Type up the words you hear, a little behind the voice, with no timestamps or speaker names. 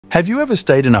Have you ever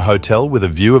stayed in a hotel with a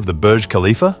view of the Burj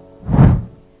Khalifa?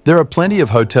 There are plenty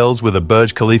of hotels with a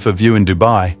Burj Khalifa view in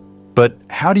Dubai, but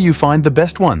how do you find the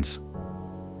best ones?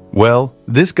 Well,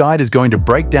 this guide is going to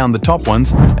break down the top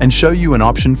ones and show you an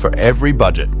option for every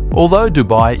budget. Although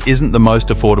Dubai isn't the most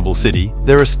affordable city,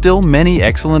 there are still many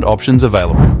excellent options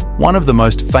available. One of the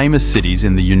most famous cities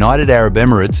in the United Arab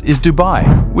Emirates is Dubai,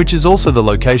 which is also the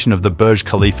location of the Burj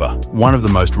Khalifa, one of the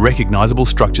most recognizable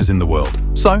structures in the world.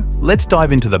 So, let's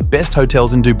dive into the best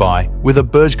hotels in Dubai with a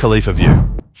Burj Khalifa view.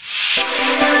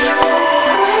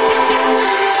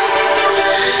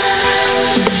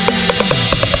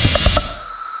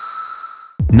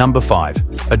 Number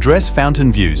 5. Address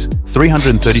Fountain Views,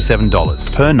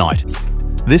 $337 per night.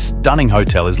 This stunning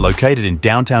hotel is located in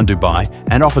downtown Dubai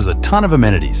and offers a ton of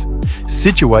amenities.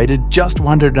 Situated just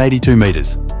 182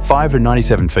 meters,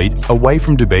 597 feet away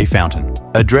from Dubai Fountain.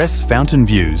 Address Fountain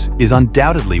Views is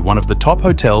undoubtedly one of the top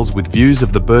hotels with views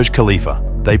of the Burj Khalifa.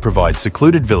 They provide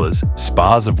secluded villas,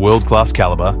 spas of world-class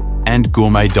caliber, and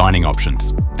gourmet dining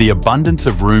options. The abundance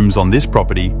of rooms on this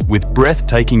property with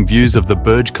breathtaking views of the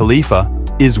Burj Khalifa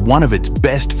is one of its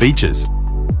best features.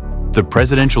 The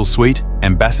Presidential Suite,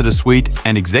 Ambassador Suite,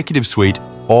 and Executive Suite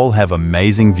all have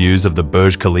amazing views of the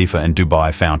Burj Khalifa and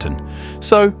Dubai Fountain,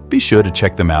 so be sure to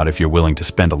check them out if you're willing to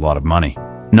spend a lot of money.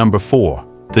 Number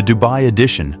 4. The Dubai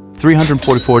Edition,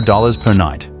 $344 per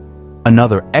night.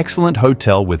 Another excellent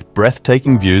hotel with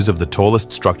breathtaking views of the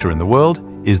tallest structure in the world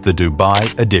is the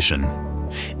Dubai Edition.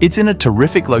 It's in a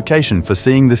terrific location for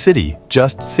seeing the city,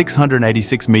 just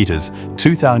 686 meters,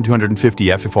 2,250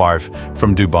 FFR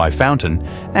from Dubai Fountain,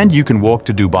 and you can walk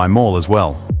to Dubai Mall as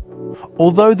well.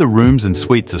 Although the rooms and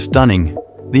suites are stunning,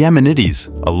 the amenities,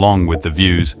 along with the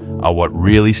views, are what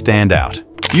really stand out.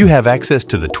 You have access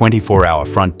to the 24-hour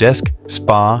front desk,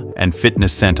 spa, and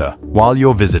fitness center while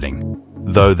you're visiting.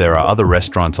 Though there are other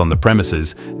restaurants on the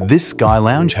premises, this Sky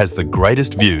Lounge has the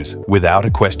greatest views, without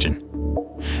a question.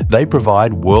 They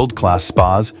provide world-class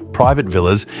spas, private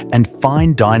villas, and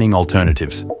fine dining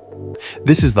alternatives.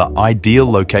 This is the ideal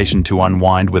location to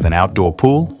unwind with an outdoor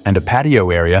pool and a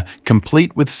patio area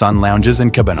complete with sun lounges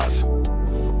and cabanas.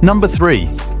 Number 3.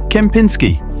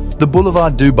 Kempinski The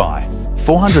Boulevard Dubai,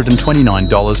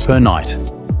 $429 per night.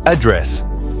 Address: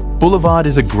 Boulevard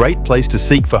is a great place to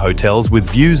seek for hotels with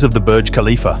views of the Burj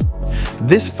Khalifa.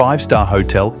 This 5-star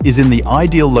hotel is in the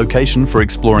ideal location for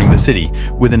exploring the city,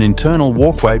 with an internal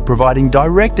walkway providing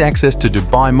direct access to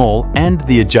Dubai Mall and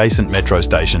the adjacent metro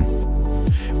station.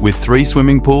 With 3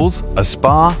 swimming pools, a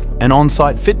spa, an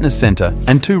on-site fitness center,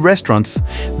 and 2 restaurants,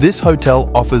 this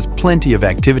hotel offers plenty of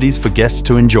activities for guests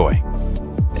to enjoy.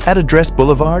 At Address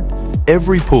Boulevard,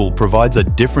 every pool provides a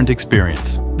different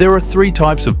experience. There are 3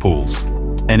 types of pools: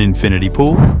 an infinity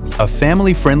pool, a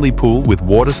family-friendly pool with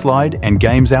water slide and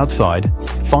games outside,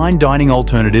 fine dining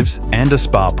alternatives, and a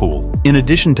spa pool. In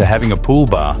addition to having a pool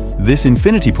bar, this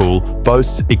infinity pool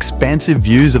boasts expansive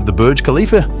views of the Burj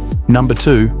Khalifa. Number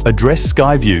 2. Address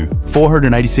Skyview,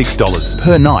 $486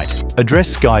 per night.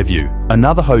 Address Skyview,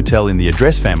 another hotel in the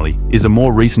Address family, is a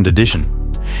more recent addition.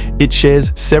 It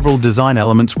shares several design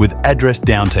elements with Address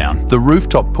Downtown. The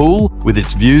rooftop pool, with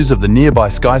its views of the nearby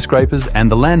skyscrapers and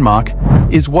the landmark,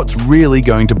 is what's really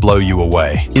going to blow you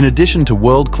away. In addition to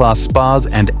world-class spas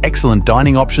and excellent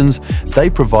dining options, they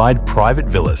provide private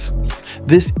villas.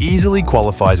 This easily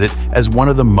qualifies it as one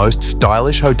of the most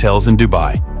stylish hotels in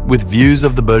Dubai, with views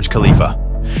of the Burj Khalifa.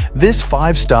 This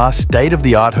 5-star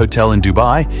state-of-the-art hotel in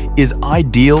Dubai is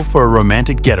ideal for a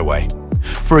romantic getaway.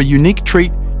 For a unique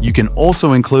treat, you can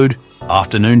also include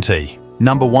afternoon tea.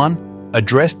 Number 1.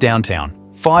 Address Downtown,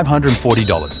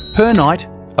 $540 per night.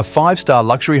 A 5-star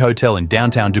luxury hotel in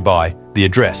downtown Dubai, the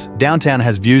Address Downtown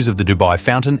has views of the Dubai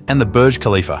Fountain and the Burj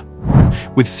Khalifa.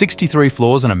 With 63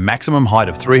 floors and a maximum height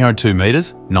of 302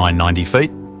 meters, 990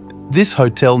 feet, this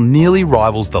hotel nearly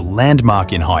rivals the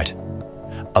landmark in height.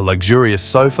 A luxurious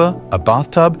sofa, a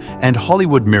bathtub, and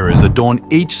Hollywood mirrors adorn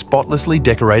each spotlessly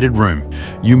decorated room.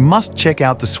 You must check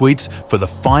out the suites for the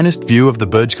finest view of the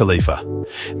Burj Khalifa.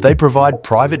 They provide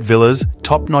private villas,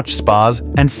 top-notch spas,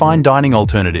 and fine dining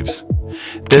alternatives.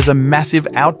 There's a massive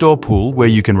outdoor pool where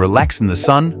you can relax in the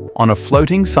sun on a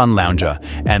floating sun lounger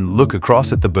and look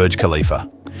across at the Burj Khalifa.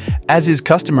 As is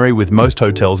customary with most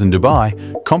hotels in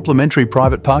Dubai, complimentary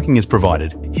private parking is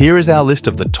provided. Here is our list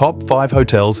of the top 5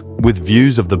 hotels with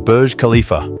views of the Burj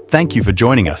Khalifa. Thank you for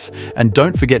joining us, and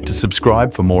don't forget to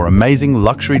subscribe for more amazing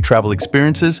luxury travel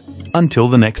experiences. Until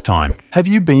the next time. Have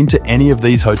you been to any of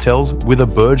these hotels with a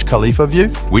Burj Khalifa view?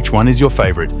 Which one is your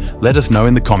favorite? Let us know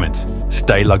in the comments.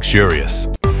 Stay luxurious.